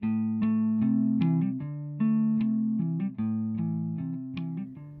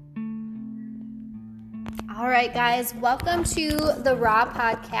right, guys, welcome to the Raw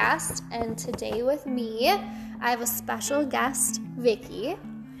Podcast, and today with me, I have a special guest, Vicki.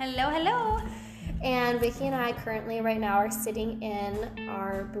 Hello. And Vicki and I currently right now are sitting in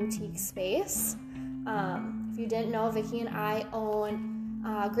our boutique space. If you didn't know, Vicki and I own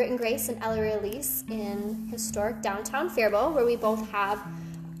Grit and Grace and Ellery Elise in historic downtown Faribault, where we both have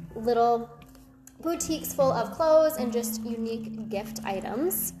little boutiques full of clothes and just unique gift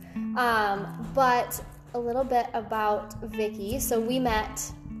items. But a little bit about Vicki. So we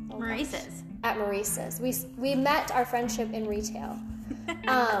met at Maurice's. We met our friendship in retail.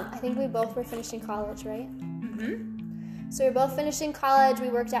 I think we both were finishing college, right? Mm-hmm. So we were both finishing college. We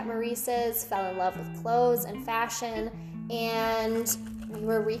worked at Maurice's, fell in love with clothes and fashion, and we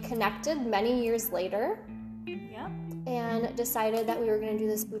were reconnected many years later. Yep. And decided that we were going to do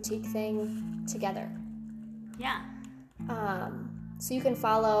this boutique thing together. Yeah. So you can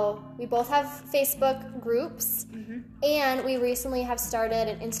follow, we both have Facebook groups, and we recently have started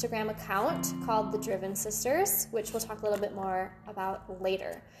an Instagram account called The Driven Sisters, which we'll talk a little bit more about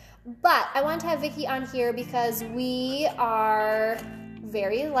later. But I wanted to have Vicki on here because we are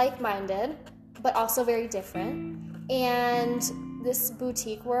very like-minded, but also very different, and this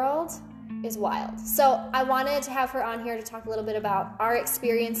boutique world is wild. So I wanted to have her on here to talk a little bit about our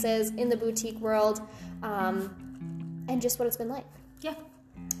experiences in the boutique world, and just what it's been like. Yeah.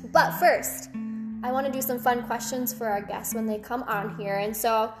 But first, I want to do some fun questions for our guests when they come on here. And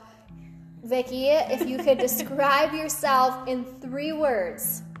so, Vicki, if you could describe yourself in 3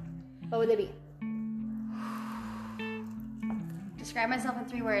 words, what would they be? Describe myself in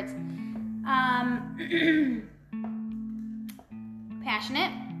 3 words.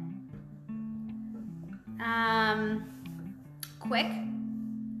 Passionate. Quick.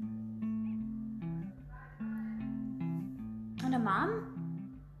 And a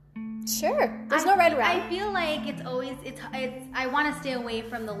mom? Sure. There's no red round. I feel like it's I want to stay away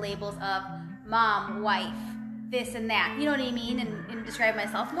from the labels of mom, wife, this and that. You know what I mean? And describe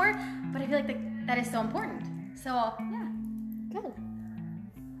myself more. But I feel like that is so important. So, yeah. Good.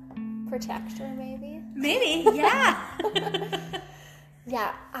 Protector, maybe? Maybe, yeah.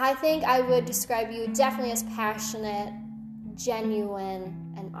 Yeah, I think I would describe you definitely as passionate,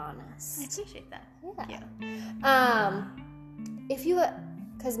 genuine, and honest. I appreciate that. Yeah. Thank you. If you,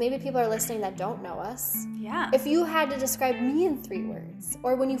 because maybe people are listening that don't know us. Yeah. If you had to describe me in 3 words,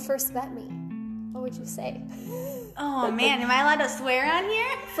 or when you first met me, what would you say? Oh man, am I allowed to swear on here?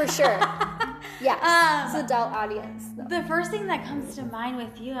 For sure. Yes. It's adult audience, though. The first thing that comes to mind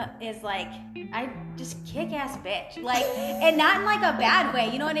with you is like, I just kick-ass bitch. Like, and not in like a bad way,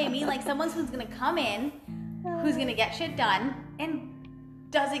 you know what I mean? Like someone who's gonna come in, who's gonna get shit done, and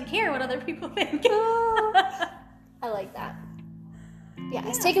doesn't care what other people think. I like that. Yeah,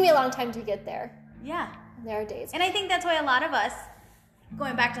 it's taken me a long time to get there. Yeah. There are days. And I think that's why a lot of us,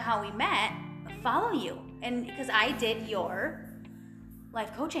 going back to how we met, follow you. And because I did your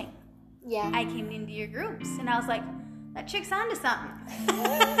life coaching. Yeah. I came into your groups and I was like, that chick's onto something.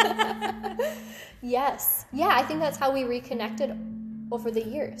 Yes. Yeah, I think that's how we reconnected over the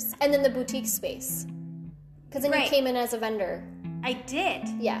years. And then the boutique space. Because then you came in as a vendor. I did.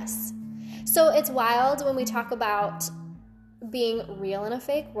 Yes. So it's wild when we talk about being real in a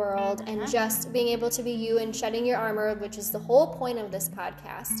fake world and just being able to be you and shedding your armor, which is the whole point of this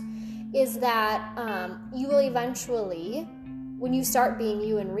podcast, is that you will eventually, when you start being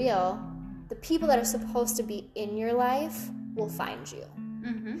you and real, the people that are supposed to be in your life will find you.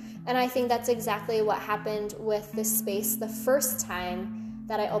 Mm-hmm. And I think that's exactly what happened with this space the first time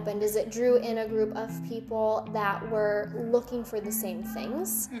that I opened, is it drew in a group of people that were looking for the same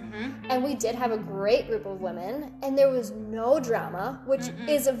things. Mm-hmm. And we did have a great group of women, and there was no drama, which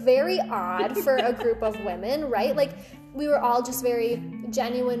is very odd for a group of women, right? Like, we were all just very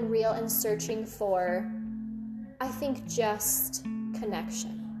genuine, real, and searching for, I think, just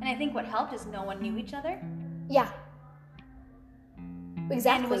connection. And I think what helped is no one knew each other. Yeah.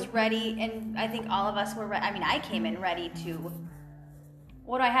 Exactly. And was ready, and I think all of us were ready. I mean, I came in ready to,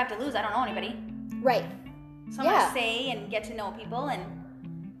 what do I have to lose? I don't know anybody. Right. So I'm going to say and get to know people, and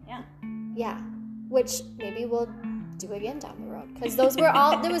yeah. Yeah. Which maybe we'll do again down the road. Because those were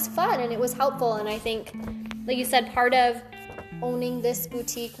all, it was fun and it was helpful. And I think, like you said, part of owning this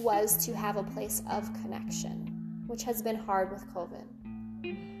boutique was to have a place of connection, which has been hard with COVID.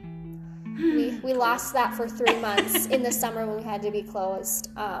 We lost that for 3 months in the summer when we had to be closed,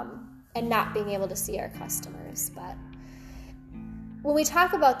 and not being able to see our customers. But when we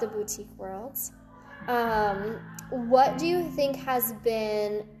talk about the boutique worlds, what do you think has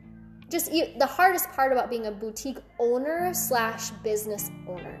been just the hardest part about being a boutique owner / business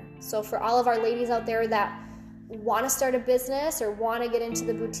owner? So for all of our ladies out there that want to start a business or want to get into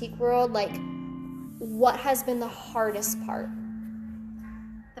the boutique world, like, what has been the hardest part?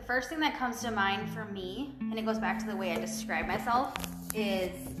 The first thing that comes to mind for me, and it goes back to the way I describe myself,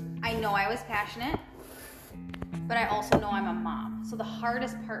 is I know I was passionate, but I also know I'm a mom. So the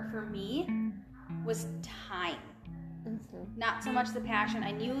hardest part for me was time. Not so much the passion.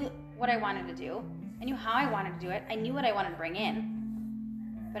 I knew what I wanted to do. I knew how I wanted to do it. I knew what I wanted to bring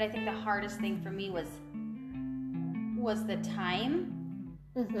in. But I think the hardest thing for me was the time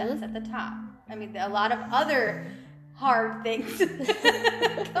that's at the top. I mean, a lot of other hard things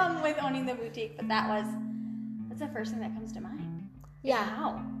come with owning the boutique, but that's the first thing that comes to mind. Yeah.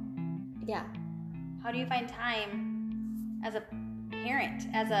 How? Yeah. How do you find time as a parent,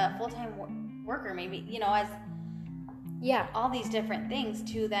 as a full-time worker, maybe, as all these different things,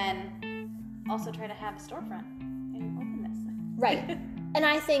 to then also try to have a storefront and open this thing. Right. And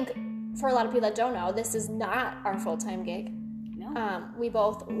I think for a lot of people that don't know, this is not our full-time gig. No. We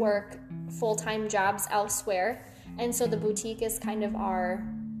both work full-time jobs elsewhere, and so the boutique is kind of our,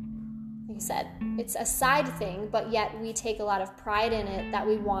 like you said, it's a side thing, but yet we take a lot of pride in it that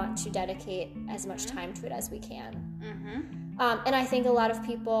we want to dedicate as much time to it as we can. And I think a lot of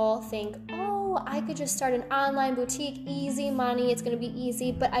people think, oh, I could just start an online boutique, easy money, it's going to be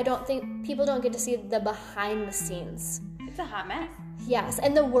easy, but I don't think people don't get to see the behind the scenes. It's a hot mess. Yes,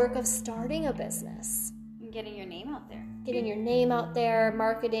 and the work of starting a business. And getting your name out there. Getting your name out there,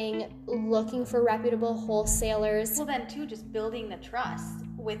 marketing, looking for reputable wholesalers. Well, then, too, just building the trust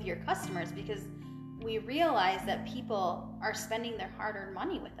with your customers, because we realize that people are spending their hard-earned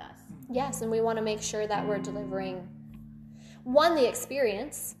money with us. Yes, and we want to make sure that we're delivering, one, the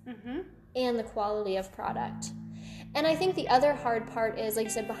experience, and the quality of product. And I think the other hard part is, like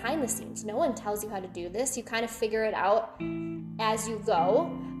you said, behind the scenes. No one tells you how to do this. You kind of figure it out as you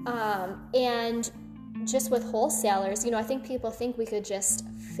go. And just with wholesalers, I think people think we could just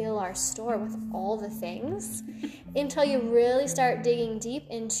fill our store with all the things until you really start digging deep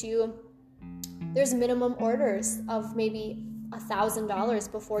into, there's minimum orders of maybe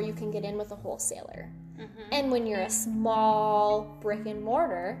 $1,000 before you can get in with a wholesaler. And when you're a small brick and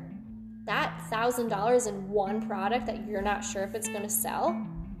mortar, that $1,000 in one product that you're not sure if it's going to sell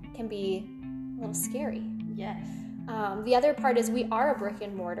can be a little scary. Yes. The other part is we are a brick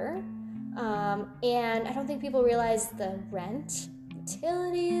and mortar, and I don't think people realize the rent,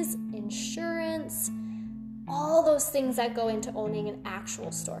 utilities, insurance, all those things that go into owning an actual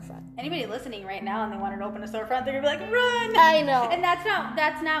storefront. Anybody listening right now and they wanted to open a storefront, they're gonna be like, run! I know. And that's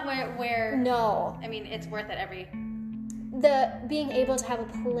not where No. I mean, it's worth it The being able to have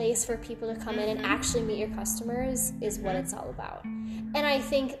a place for people to come in and actually meet your customers is what it's all about. And I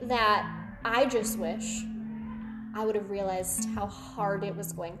think that I just wish I would have realized how hard it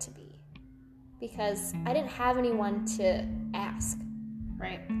was going to be, because I didn't have anyone to ask.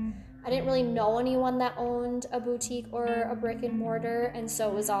 Right. I didn't really know anyone that owned a boutique or a brick and mortar, and so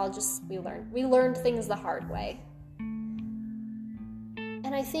it was all just, we learned things the hard way.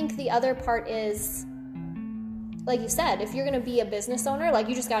 And I think the other part is, like you said, if you're going to be a business owner, like,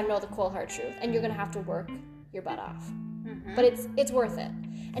 you just got to know the cold hard truth, and you're going to have to work your butt off. But it's worth it.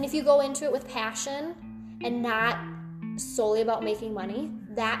 And if you go into it with passion and not solely about making money,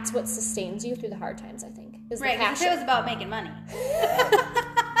 that's what sustains you through the hard times, I think, is the passion. Right, because it was about making money.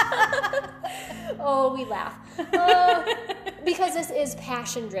 Oh, we laugh. Because this is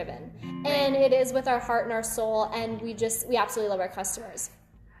passion driven, and it is with our heart and our soul, and we absolutely love our customers.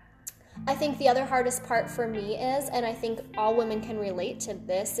 I think the other hardest part for me is, and I think all women can relate to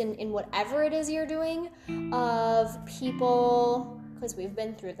this in whatever it is you're doing, of people, because we've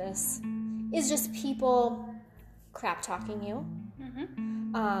been through this, is just people crap talking you.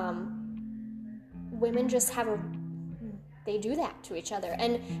 Women just they do that to each other.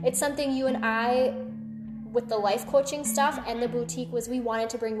 And it's something you and I, with the life coaching stuff and the boutique, was we wanted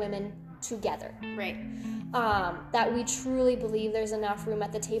to bring women together. Right. That we truly believe there's enough room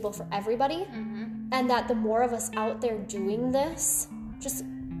at the table for everybody, and that the more of us out there doing this, just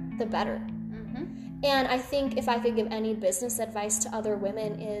the better. And I think if I could give any business advice to other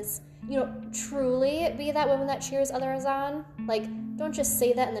women is, truly be that woman that cheers others on. Like, don't just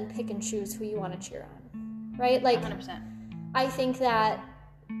say that and then pick and choose who you want to cheer on, right? Like, 100%. I think that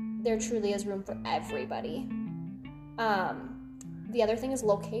there truly is room for everybody. The other thing is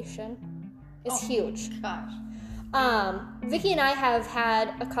location. Is huge. Gosh. Vicki and I have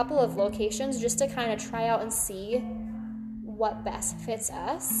had a couple of locations just to kind of try out and see what best fits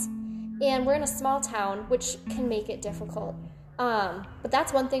us. And we're in a small town, which can make it difficult. But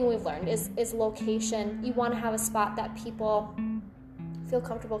that's one thing we've learned is location. You want to have a spot that people feel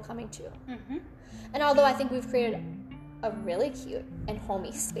comfortable coming to. And although I think we've created a really cute and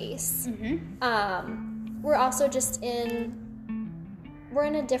homey space, we're also just we're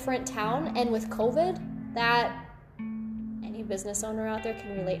in a different town, and with COVID, that any business owner out there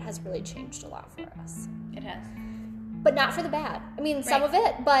can relate, has really changed a lot for us. It has. But not for the bad. I mean, some of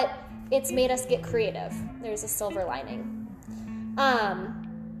it, but it's made us get creative. There's a silver lining.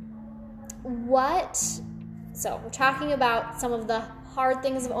 So we're talking about some of the hard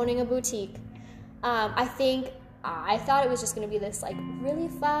things of owning a boutique. I thought it was just going to be this like really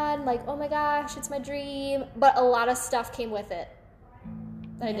fun, like, oh my gosh, it's my dream. But a lot of stuff came with it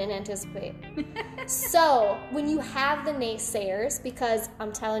that I didn't anticipate. So when you have the naysayers, because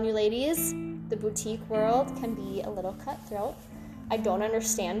I'm telling you ladies, the boutique world can be a little cutthroat. I don't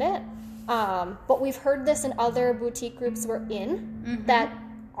understand it. But we've heard this in other boutique groups we're in, that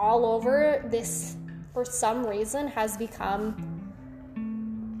all over this, for some reason, has become,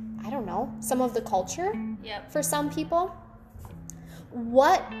 I don't know, some of the culture for some people.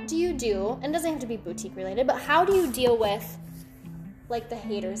 What do you do, and it doesn't have to be boutique related, but how do you deal with like the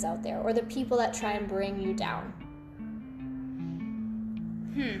haters out there or the people that try and bring you down?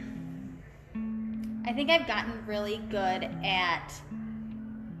 I think I've gotten really good at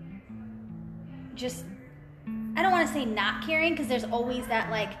just, I don't want to say not caring, because there's always that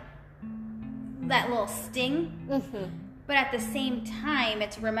like that little sting, but at the same time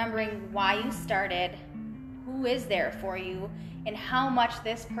it's remembering why you started, who is there for you, and how much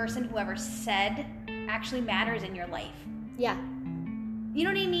this person, whoever said, actually matters in your life. Yeah. You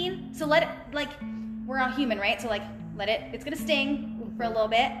know what I mean? So let it, like, we're all human, right? So like, it's gonna sting for a little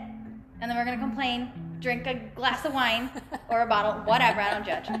bit, and then we're gonna complain, drink a glass of wine or a bottle, whatever, I don't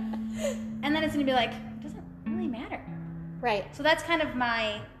judge. And then it's gonna be like, it doesn't really matter. Right. So that's kind of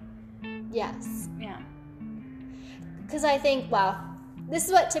my... Yes. Yeah. Because I think, this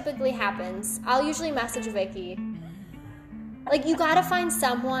is what typically happens. I'll usually message Vicky. Like, you gotta find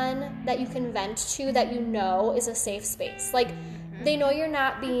someone that you can vent to that you know is a safe space. Like, they know you're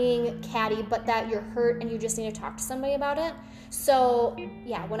not being catty, but that you're hurt and you just need to talk to somebody about it. So,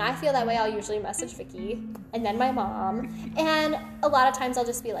 yeah, when I feel that way, I'll usually message Vicky and then my mom. And a lot of times I'll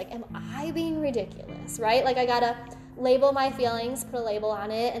just be like, am I being ridiculous, right? Like, I gotta label my feelings, put a label on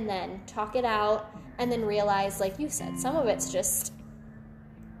it, and then talk it out, and then realize, like you said, some of it's just,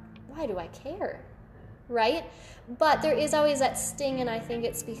 why do I care, right? But there is always that sting, and I think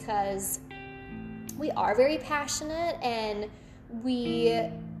it's because we are very passionate, and we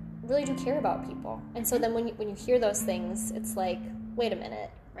really do care about people. And so then when you hear those things, it's like, wait a minute.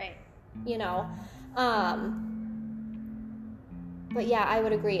 Right. You know? But yeah, I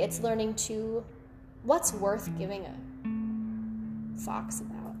would agree. It's learning to, what's worth giving a fox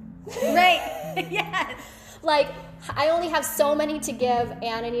about? Right. Yes. Like, I only have so many to give,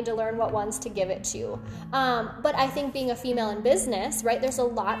 and I need to learn what ones to give it to. But I think being a female in business, right, there's a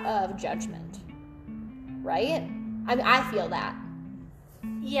lot of judgment, right? I mean, I feel that.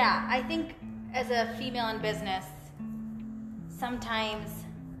 Yeah, I think as a female in business, sometimes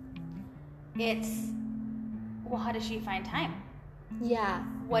it's, well, how does she find time? Yeah.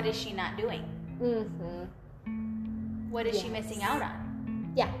 What is she not doing? What is she missing out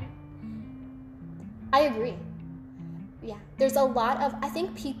on? Yeah. I agree. Yeah. There's a lot of, I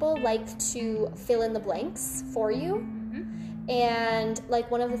think people like to fill in the blanks for you. And like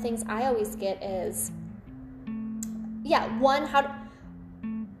one of the things I always get is,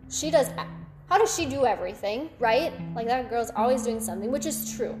 how does she do everything, right? Like that girl's always doing something, which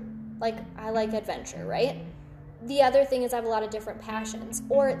is true. Like I like adventure, right? The other thing is I have a lot of different passions.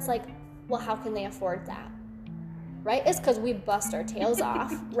 Or it's like, well, how can they afford that? Right? It's because we bust our tails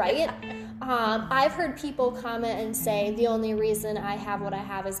off, right? I've heard people comment and say, the only reason I have what I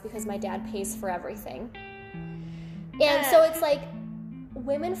have is because my dad pays for everything. And so it's like,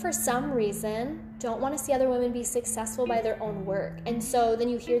 women for some reason don't want to see other women be successful by their own work. And so then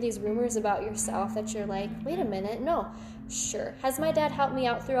you hear these rumors about yourself that you're like, wait a minute, no. Sure. Has my dad helped me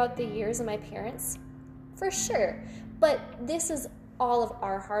out throughout the years, and my parents? For sure. But this is all of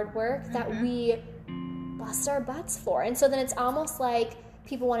our hard work that we bust our butts for. And so then it's almost like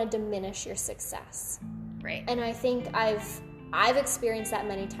people want to diminish your success. Right. And I think I've experienced that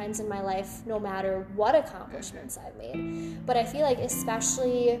many times in my life, no matter what accomplishments I've made. But I feel like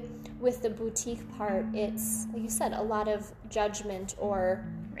especially with the boutique part, it's, like you said, a lot of judgment or...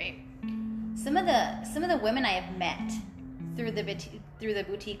 Right. Some of the women I have met through the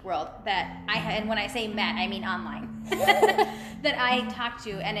boutique world that and when I say met, I mean online, that I talk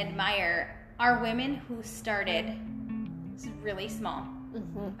to and admire are women who started really small,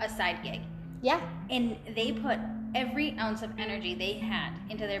 a side gig. Yeah. And they put every ounce of energy they had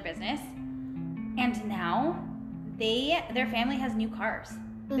into their business, And now their family has new cars.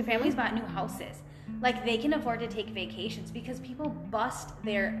 Their families bought new houses. Like, they can afford to take vacations because people bust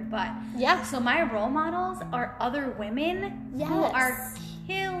their butt. Yeah. So my role models are other women Yes. who are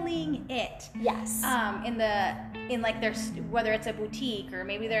killing it. Yes. In like their, whether it's a boutique or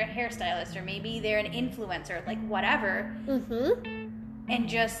maybe they're a hairstylist or maybe they're an influencer, like whatever. And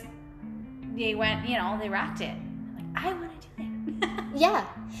just, they went, they rocked it. Like, I want to do that. Yeah.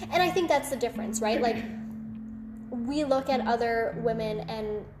 And I think that's the difference, right? Like, we look at other women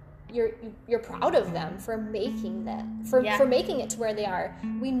and you're proud of them for making that, for making it to where they are.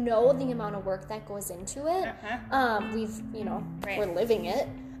 We know the amount of work that goes into it. We're living it.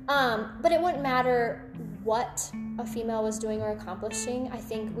 But it wouldn't matter what a female was doing or accomplishing. I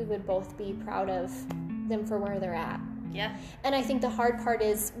think we would both be proud of them for where they're at. Yeah. And I think the hard part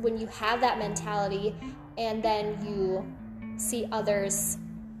is when you have that mentality and then you see others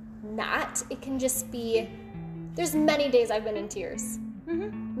not, it can just be, there's many days I've been in tears.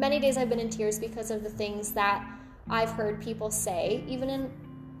 Many days I've been in tears because of the things that I've heard people say, even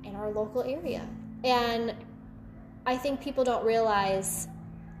in our local area. And I think people don't realize,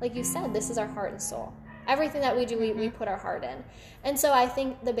 like you said, this is our heart and soul. Everything that we do, we put our heart in. And so I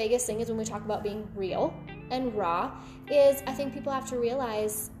think the biggest thing is when we talk about being real and raw is I think people have to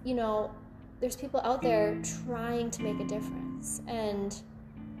realize, there's people out there trying to make a difference. And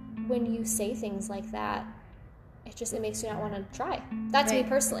when you say things like that, it makes you not want to try. That's me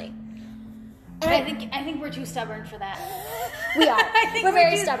personally. And I think we're too stubborn for that. We are. We're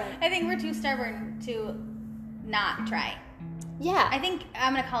very stubborn. I think we're too stubborn to not try. Yeah. I think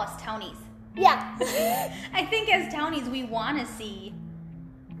I'm going to call us townies. Yeah. I think as townies we want to see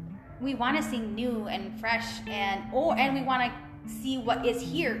new and fresh and we want to see what is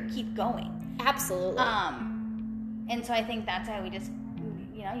here keep going. Absolutely. And so I think that's how we just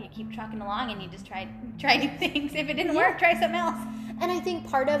you keep trucking along and you just try new things. If it didn't work, try something else. And I think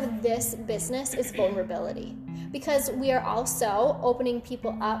part of this business is vulnerability because we are also opening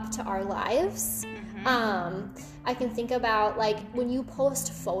people up to our lives. I can think about like when you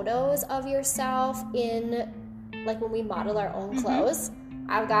post photos of yourself in like when we model our own clothes.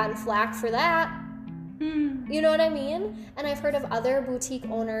 I've gotten flack for that. You know what I mean? And I've heard of other boutique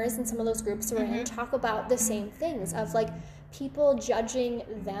owners and some of those groups we're in talk about the same things of like people judging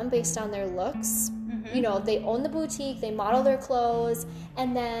them based on their looks. They own the boutique, they model their clothes,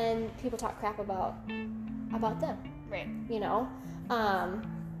 and then people talk crap about them. Right.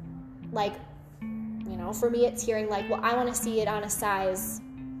 For me it's hearing like, well, I want to see it on a size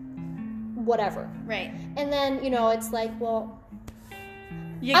whatever. Right. And then, it's like, well,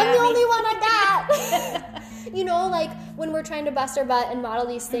 I'm the only one at that. Like when we're trying to bust our butt and model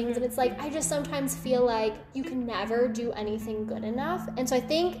these things, and it's like, I just sometimes feel like you can never do anything good enough. And so I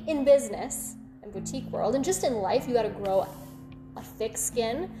think in business and boutique world and just in life, you got to grow a thick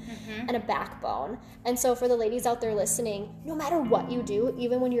skin and a backbone. And so for the ladies out there listening, no matter what you do,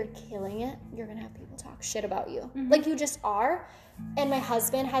 even when you're killing it, you're going to have people talk shit about you. Like you just are. And my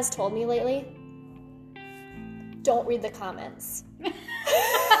husband has told me lately, don't read the comments.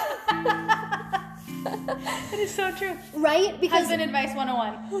 That is so true. Right? Because husband advice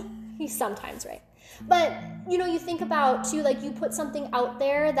 101. He's sometimes right. But, you think about, too, like, you put something out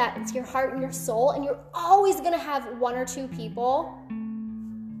there that it's your heart and your soul, and you're always going to have one or two people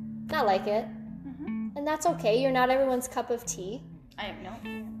not like it. And that's okay. You're not everyone's cup of tea. I have no.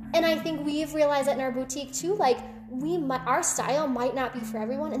 And I think we've realized that in our boutique, too. Like, our style might not be for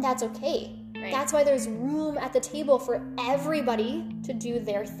everyone, and that's okay. Right. That's why there's room at the table for everybody to do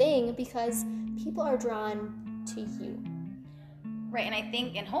their thing, because people are drawn to you. Right, and I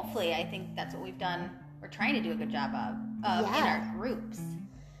think that's what we've done. We're trying to do a good job of in our groups,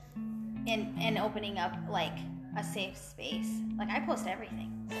 and opening up like a safe space. Like I post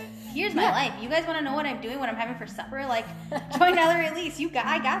everything. Here's my life. You guys want to know what I'm doing, what I'm having for supper? Like, join Ellie Release.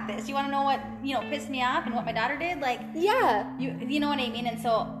 I got this. You want to know what pissed me off and what my daughter did? Like, you know what I mean. And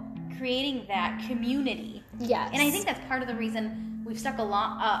so creating that community. Yes. And I think that's part of the reason we've stuck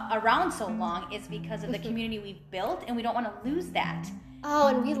around so long is because of the community we've built, and we don't want to lose that. Oh,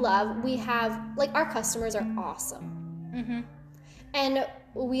 and we have, like, our customers are awesome. And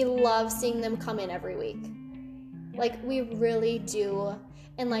we love seeing them come in every week. Yep. Like, we really do.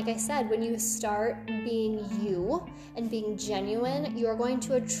 And like I said, when you start being you and being genuine, you're going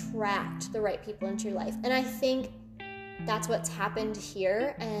to attract the right people into your life. And I think that's what's happened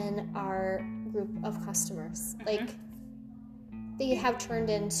here in our group of customers. Like, they have turned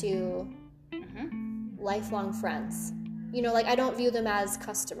into lifelong friends. Like, I don't view them as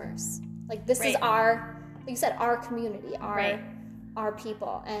customers. Like, this is our, like you said, our community, our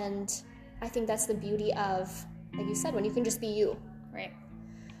people. And I think that's the beauty of, like you said, when you can just be you. Right.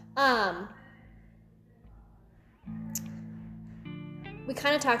 We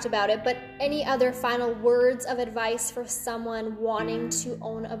kind of talked about it, but any other final words of advice for someone wanting to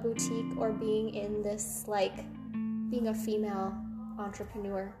own a boutique or being in this, like, being a female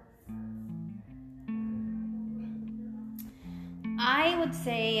entrepreneur? I'd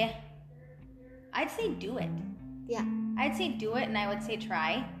say do it. Yeah. I'd say do it, and I would say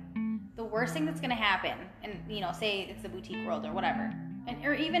try. The worst thing that's going to happen, and, say it's the boutique world or whatever,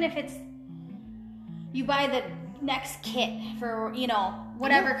 or even if it's you buy the next kit for,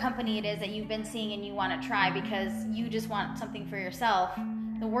 whatever company it is that you've been seeing and you want to try because you just want something for yourself,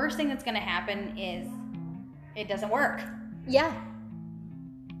 the worst thing that's going to happen is it doesn't work. Yeah.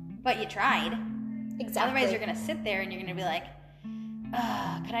 But you tried. Exactly. Otherwise, you're going to sit there and you're going to be like,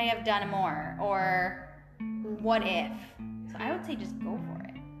 could I have done more? Or what if? So I would say just go for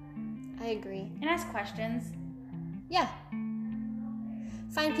it. I agree. And ask questions. Yeah.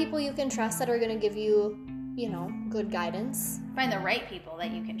 Find people you can trust that are going to give you, good guidance. Find the right people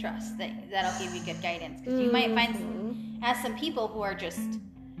that you can trust that'll give you good guidance. Because you might ask some people who are just,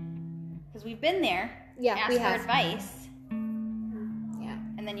 because we've been there, ask for advice. Yeah.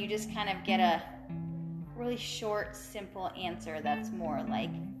 And then you just kind of get a really short, simple answer that's more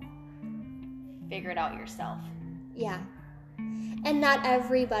like, figure it out yourself. Yeah. And not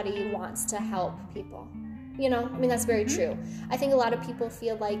everybody wants to help people. That's very true. I think a lot of people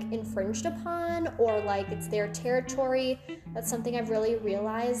feel like infringed upon or like it's their territory. That's something I've really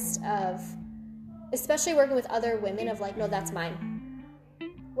realized of, especially working with other women, of like, no, that's mine.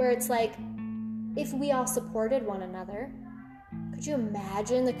 Where it's like, if we all supported one another, could you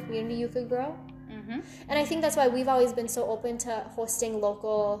imagine the community you could grow? Mm-hmm. And I think that's why we've always been so open to hosting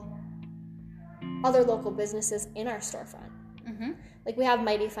other local businesses in our storefront. Mm-hmm. Like we have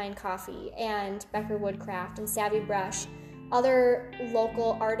Mighty Fine Coffee and Becker Woodcraft and Savvy Brush, other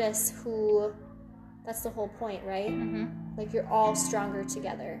local artists who, that's the whole point, right? Mm-hmm. Like you're all stronger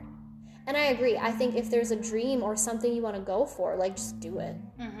together. And I agree. I think if there's a dream or something you want to go for, like just do it.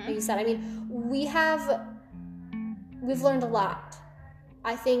 Mm-hmm. Like you said, we've learned a lot.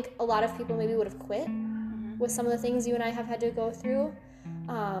 I think a lot of people maybe would have quit with some of the things you and I have had to go through.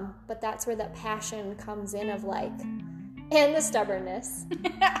 But that's where that passion comes in of like, and the stubbornness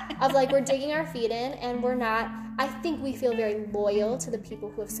of like, we're digging our feet in and I think we feel very loyal to the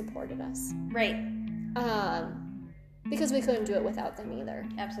people who have supported us. Right. Because we couldn't do it without them either.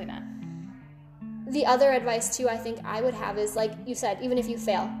 Absolutely not. The other advice too, I think I would have is like you said, even if you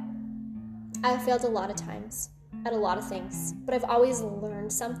fail, I've failed a lot of times at a lot of things, but I've always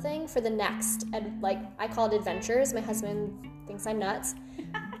learned something for the next, like I call it adventures. My husband thinks I'm nuts.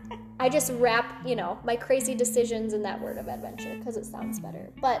 I just wrap, my crazy decisions in that word of adventure because it sounds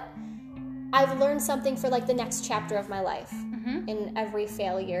better. But I've learned something for like the next chapter of my life in every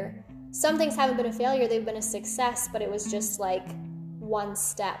failure. Some things haven't been a failure, they've been a success, but it was just like one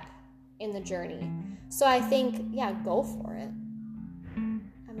step in the journey. So I think, go for it.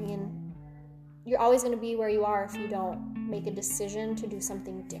 I mean, you're always going to be where you are if you don't make a decision to do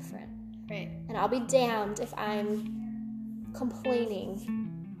something different. Right. And I'll be damned if I'm complaining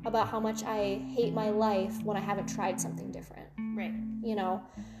about how much I hate my life when I haven't tried something different. Right.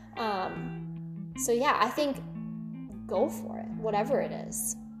 So I think go for it, whatever it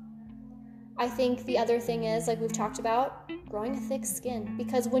is. I think the other thing is, like we've talked about, growing a thick skin.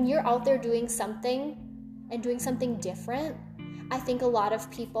 Because when you're out there doing something and doing something different, I think a lot of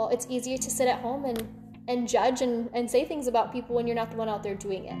people, it's easier to sit at home and judge and say things about people when you're not the one out there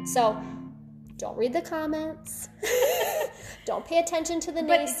doing it. So don't read the comments. Don't pay attention to the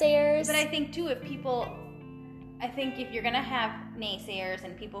naysayers. But I think too, if you're going to have naysayers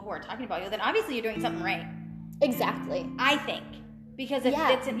and people who are talking about you, then obviously you're doing something right. Exactly. I think. Because if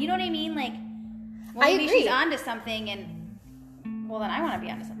it's, you know what I mean? Like, well, maybe she's onto something and, well, then I want to be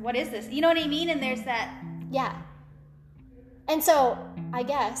onto something. What is this? You know what I mean? And there's that. Yeah. And so I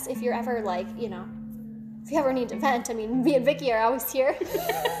guess if you're ever like, if you ever need to vent, I mean, me and Vicky are always here.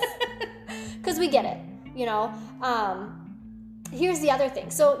 Because we get it, Here's the other thing.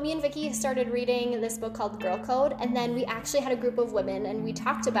 So me and Vicky started reading this book called Girl Code, and then we actually had a group of women, and we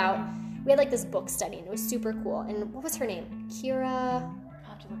talked about, we had like this book study, and it was super cool. And what was her name? Kira? I'll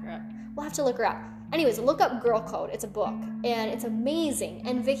have to look her up. We'll have to look her up. Anyways, look up Girl Code. It's a book, and it's amazing.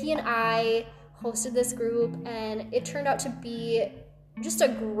 And Vicky and I hosted this group, and it turned out to be just a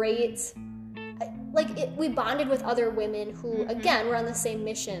great, we bonded with other women who, again, were on the same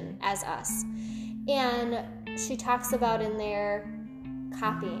mission as us. And she talks about in there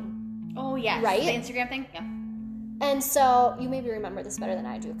copying. Oh, yes. Right? The Instagram thing? Yeah. And so you maybe remember this better than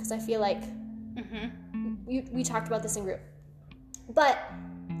I do, because I feel like we talked about this in group. But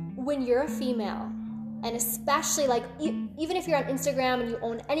when you're a female, and especially like even if you're on Instagram and you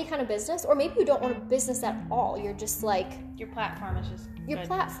own any kind of business, or maybe you don't own a business at all, you're just like, your platform is just your good.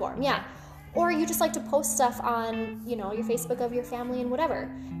 platform, yeah. Or you just like to post stuff on, you know, your Facebook of your family and whatever.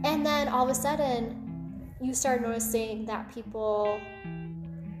 And then all of a sudden you start noticing that people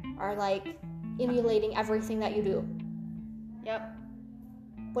are like emulating everything that you do. Yep.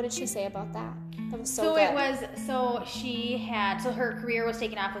 What did she say about that? That was so So good. her career was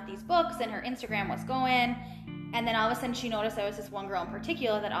taking off with these books, and her Instagram was going, and then all of a sudden she noticed there was this one girl in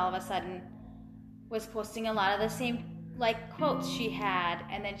particular that all of a sudden was posting a lot of the same like quotes she had,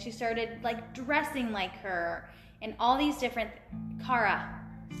 and then she started like dressing like her and all these different Cara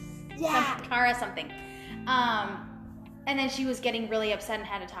something. And then she was getting really upset and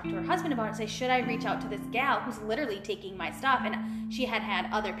had to talk to her husband about it and say, should I reach out to this gal who's literally taking my stuff? And she had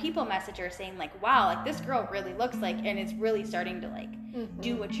other people message her saying like, wow, like this girl really looks like, and is really starting to like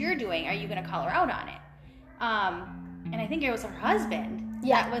do what you're doing. Are you going to call her out on it? And I think it was her husband.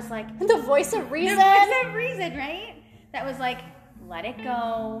 Yeah. That was like. The voice of reason. The voice of reason, right? That was like, let it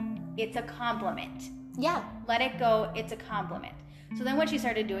go. It's a compliment. Yeah. Let it go. It's a compliment. So then what she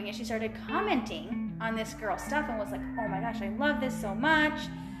started doing is she started commenting on this girl's stuff and was like, oh my gosh, I love this so much.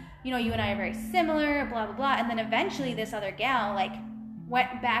 You know, you and I are very similar, blah, blah, blah. And then eventually this other gal, like,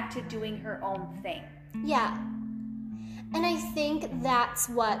 went back to doing her own thing. Yeah. And I think that's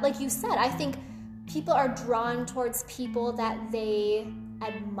what, like you said, I think people are drawn towards people that they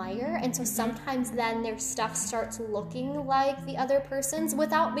admire, and so sometimes then their stuff starts looking like the other person's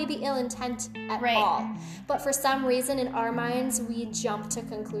without maybe ill intent at all. But for some reason in our minds we jump to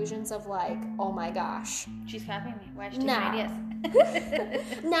conclusions of like, oh my gosh, she's copying me. Why is she taking ideas?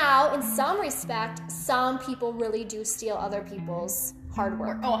 Now, in some respect, some people really do steal other people's hard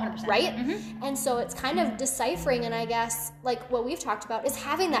work. Oh, 100%. Right? And so it's kind of deciphering, and I guess like what we've talked about is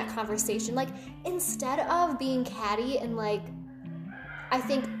having that conversation. Like instead of being catty and like, I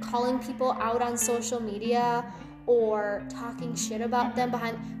think calling people out on social media or talking shit about them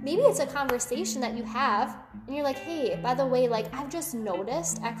behind, maybe it's a conversation that you have and you're like, hey, by the way, like I've just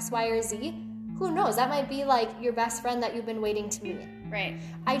noticed X, Y, or Z. Who knows? That might be like your best friend that you've been waiting to meet. Right.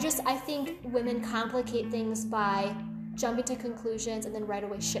 I think women complicate things by jumping to conclusions and then right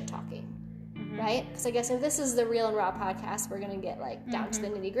away shit talking. Right? Because I guess if this is the Real and Raw podcast, we're going to get like down to the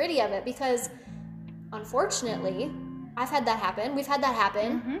nitty gritty of it, because unfortunately, I've had that happen. We've had that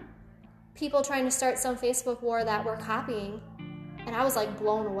happen. People trying to start some Facebook war that we're copying, and I was like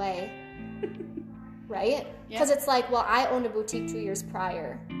blown away. Right? Because it's like, well, I owned a boutique 2 years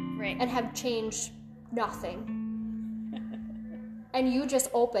prior, right, and have changed nothing. And you just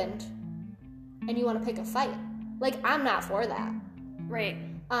opened, and you want to pick a fight. Like, I'm not for that. Right.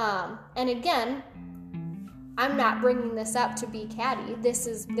 And again, I'm not bringing this up to be catty. This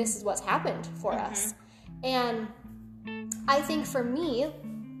is what's happened for us. And I think for me,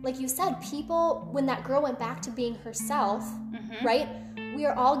 like you said, people, when that girl went back to being herself, right? We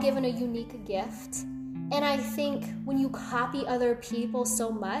are all given a unique gift. And I think when you copy other people so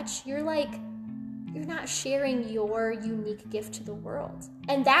much, you're not sharing your unique gift to the world.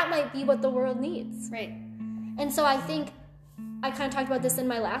 And that might be what the world needs. Right. And so I think I kind of talked about this in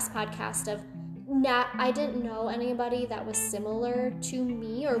my last podcast of I didn't know anybody that was similar to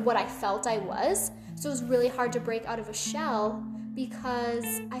me or what I felt I was. So it was really hard to break out of a shell because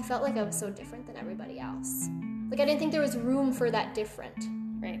I felt like I was so different than everybody else. Like I didn't think there was room for that different.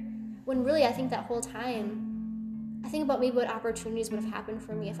 Right. When really I think that whole time, I think about maybe what opportunities would have happened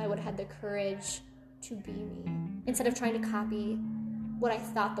for me if I would have had the courage to be me instead of trying to copy what I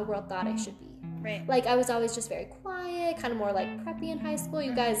thought the world thought I should be. Right. Like I was always just very quiet, kind of more like preppy in high school.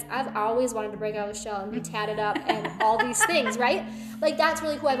 You guys, I've always wanted to break out of the shell and be tatted up and all these things, right? Like that's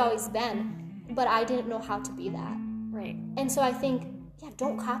really who I've always been. But I didn't know how to be that. Right. And so I think,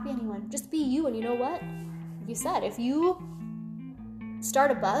 don't copy anyone. Just be you. And you know what? Like you said, if you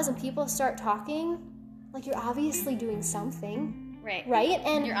start a buzz and people start talking, like you're obviously doing something. Right. Right?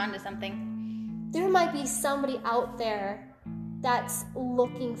 And you're onto something. There might be somebody out there that's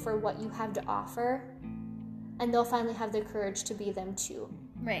looking for what you have to offer, and they'll finally have the courage to be them too.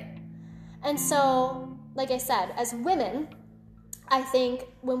 Right. And so, like I said, as women, I think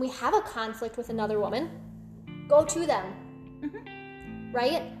when we have a conflict with another woman, go to them.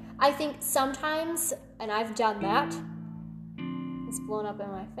 Right? I think sometimes, and I've done that, it's blown up in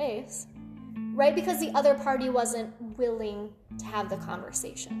my face, right? Because the other party wasn't willing to have the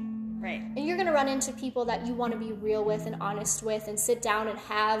conversation. Right. And you're going to run into people that you want to be real with and honest with and sit down and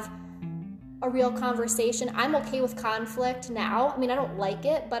have a real conversation. I'm okay with conflict now. I mean, I don't like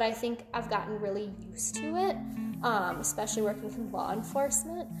it, but I think I've gotten really used to it, especially working in law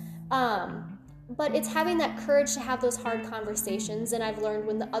enforcement. But it's having that courage to have those hard conversations, and I've learned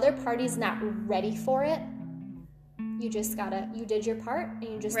when the other party's not ready for it, you did your part, and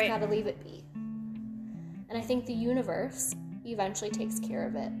you just gotta leave it be. And I think the universe eventually takes care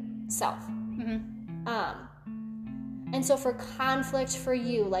of it itself. And so for conflict for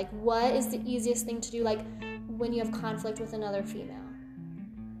you, like, what is the easiest thing to do, like, when you have conflict with another female?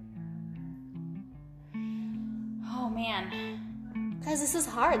 Oh, man. Because this is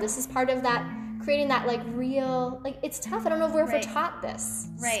hard. This is part of that, creating that, like, real, like, it's tough. I don't know if we're ever taught this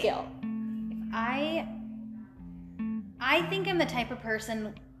skill. I think I'm the type of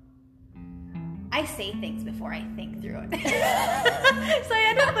person, I say things before I think through it. So I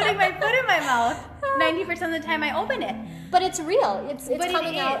end up putting my foot in my mouth 90% of the time I open it. But it's real. It's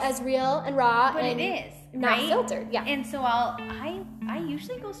coming out as real and raw. But and it is. Not filtered. Yeah. And so I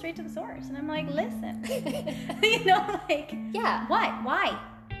usually go straight to the source. And I'm like, listen. You know, like, yeah. What? Why?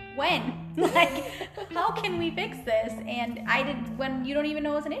 When? Like, how can we fix this? And when you don't even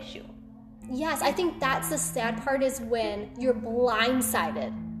know it's an issue. Yes, I think that's the sad part, is when you're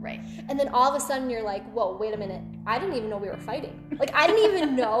blindsided. Right. And then all of a sudden you're like, whoa, wait a minute. I didn't even know we were fighting. Like, I didn't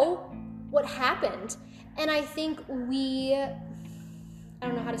even know what happened. And I think I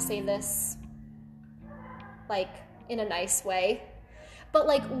don't know how to say this, like, in a nice way, but,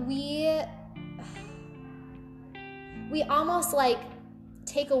 like, we almost, like,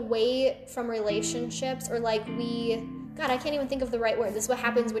 take away from relationships, or, like, God, I can't even think of the right word. This is what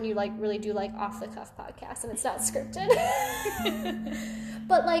happens when you, like, really do, like, off-the-cuff podcasts and it's not scripted.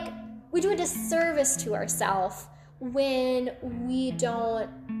 But, like, we do a disservice to ourselves when we don't,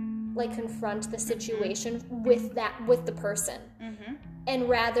 like, confront the situation with the person. Mm-hmm. And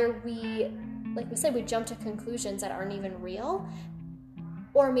rather we, like we said, we jump to conclusions that aren't even real.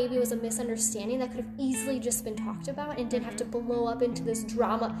 Or maybe it was a misunderstanding that could have easily just been talked about and didn't have to blow up into this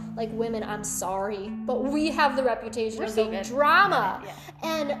drama. Like, women, I'm sorry, but we have the reputation of being drama. Yeah.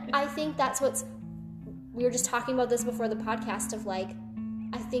 And I think that's we were just talking about this before the podcast, of, like,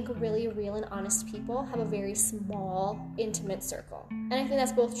 I think really real and honest people have a very small, intimate circle. And I think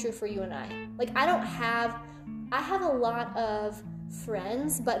that's both true for you and I. Like, I have a lot of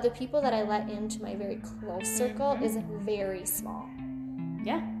friends, but the people that I let into my very close circle is very small.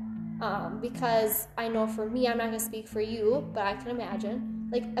 Yeah. Because I know for me, I'm not going to speak for you, but I can imagine,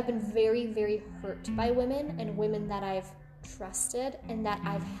 like, I've been very, very hurt by women, and women that I've trusted and that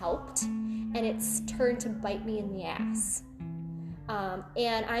I've helped, and it's turned to bite me in the ass.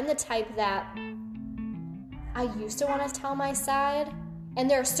 And I'm the type that I used to want to tell my side, and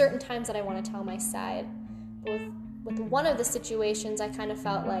there are certain times that I want to tell my side. But with one of the situations, I kind of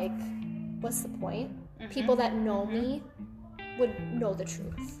felt like, what's the point? Mm-hmm. People that know me would know the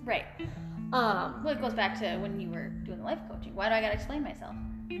truth. Right. Well, it goes back to when you were doing the life coaching. Why do I got to explain myself?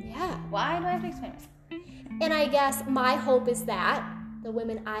 Yeah. Why do I have to explain myself? And I guess my hope is that the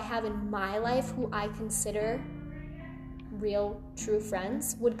women I have in my life, who I consider real, true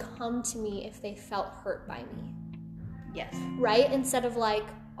friends, would come to me if they felt hurt by me. Yes. Right? Instead of, like,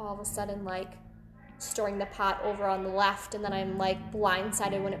 all of a sudden, like, storing the pot over on the left, and then I'm, like,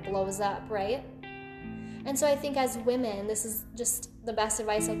 blindsided when it blows up, right? And so I think as women, this is just the best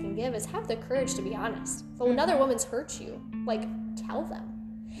advice I can give, is have the courage to be honest. If another woman's hurt you, like, tell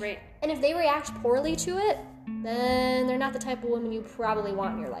them. Right. And if they react poorly to it, then they're not the type of woman you probably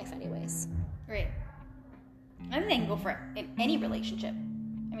want in your life anyways. Right. I think they can go for in any relationship.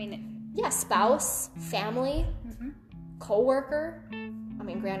 I mean... Yeah, spouse, family, coworker. I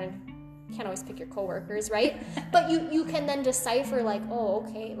mean, granted, you can't always pick your coworkers, right? But you can then decipher, like, oh,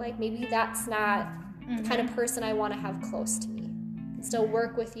 okay, like, maybe that's not the kind of person I want to have close to me. I can still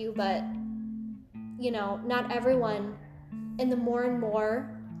work with you, but, you know, not everyone. And the more and more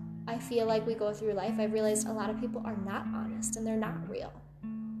I feel like we go through life, I've realized a lot of people are not honest and they're not real.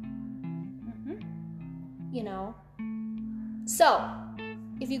 You know? So,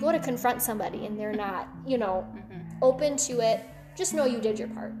 if you go to confront somebody and they're not, you know, open to it, just know you did your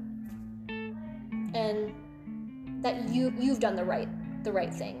part. And that you've done the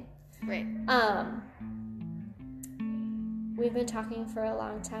right thing. Right. We've been talking for a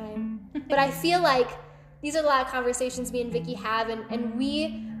long time. But I feel like these are a lot of conversations me and Vicky have, and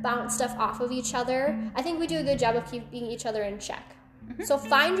we bounce stuff off of each other. I think we do a good job of keeping each other in check. So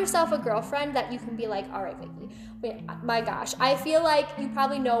find yourself a girlfriend that you can be like, all right, Vicky, wait, my gosh, I feel like you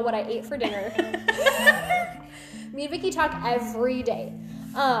probably know what I ate for dinner. Me and Vicky talk every day.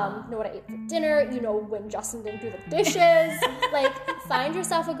 Know what I ate for dinner, you know when Justin didn't do the dishes. Like, find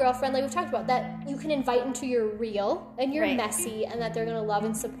yourself a girlfriend, like we've talked about, that you can invite into your real and your messy, and that they're going to love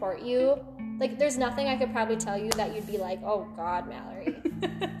and support you. Like, there's nothing I could probably tell you that you'd be like, oh, God, Mallory.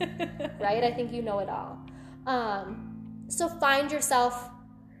 Right? I think you know it all. So find yourself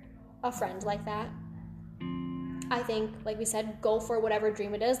a friend like that. I think, like we said, go for whatever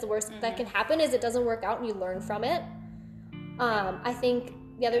dream it is. The worst that can happen is it doesn't work out and you learn from it. I think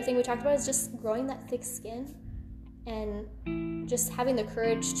the other thing we talked about is just growing that thick skin and just having the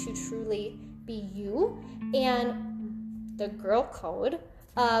courage to truly be you, and the girl code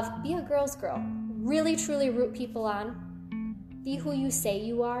of be a girl's girl. Really, truly root people on. Be who you say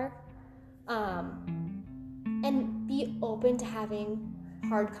you are. And be open to having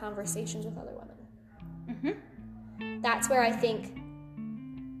hard conversations with other women. That's where I think,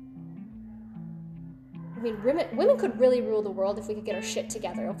 women could really rule the world if we could get our shit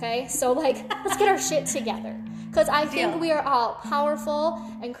together, okay? So, like, let's get our shit together. Because I think we are all powerful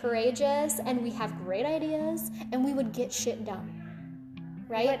and courageous, and we have great ideas, and we would get shit done.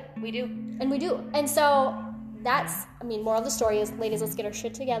 Right? We do. And we do. And so that's, moral of the story is, ladies, let's get our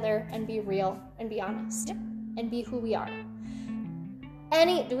shit together and be real and be honest. Yep. And be who we are.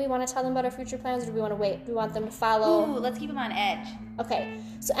 Do we want to tell them about our future plans, or do we want to wait? Do we want them to follow? Ooh, let's keep them on edge. Okay.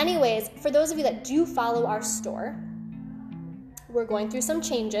 So anyways, for those of you that do follow our store, we're going through some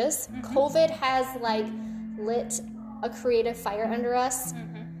changes. COVID has, lit a creative fire under us.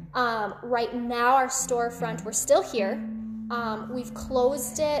 Right now, our storefront, we're still here. We've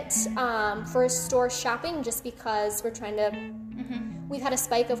closed it for store shopping just because we're trying to... We've had a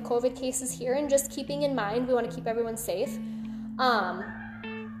spike of COVID cases here, and just keeping in mind, we want to keep everyone safe.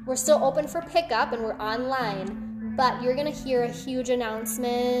 We're still open for pickup, and we're online, but you're going to hear a huge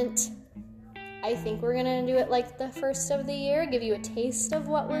announcement. I think we're going to do it the first of the year, give you a taste of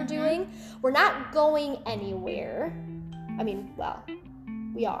what we're doing. We're not going anywhere.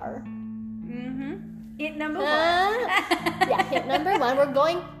 We are. Hit number one. Yeah, hit number one. We're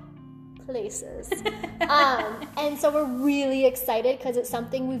going places. And so we're really excited because it's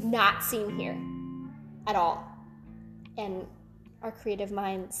something we've not seen here at all. And our creative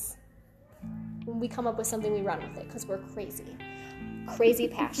minds, when we come up with something, we run with it because we're crazy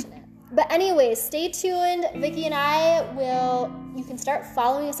passionate. But anyways, stay tuned. Vicky and I you can start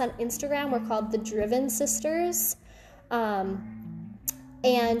following us on Instagram. We're called The Driven Sisters.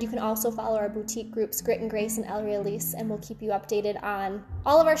 And you can also follow our boutique groups, Grit and Grace and El Realis, and we'll keep you updated on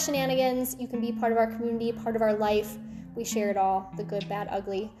all of our shenanigans. You can be part of our community, part of our life. We share it all, the good, bad,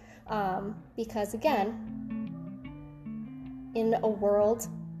 ugly. Because again, in a world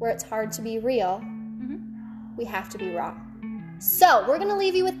where it's hard to be real, we have to be raw. So we're going to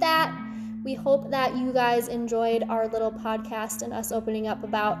leave you with that. We hope that you guys enjoyed our little podcast and us opening up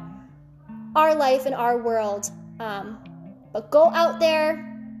about our life and our world. But go out there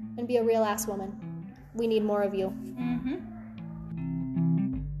and be a real ass woman. We need more of you.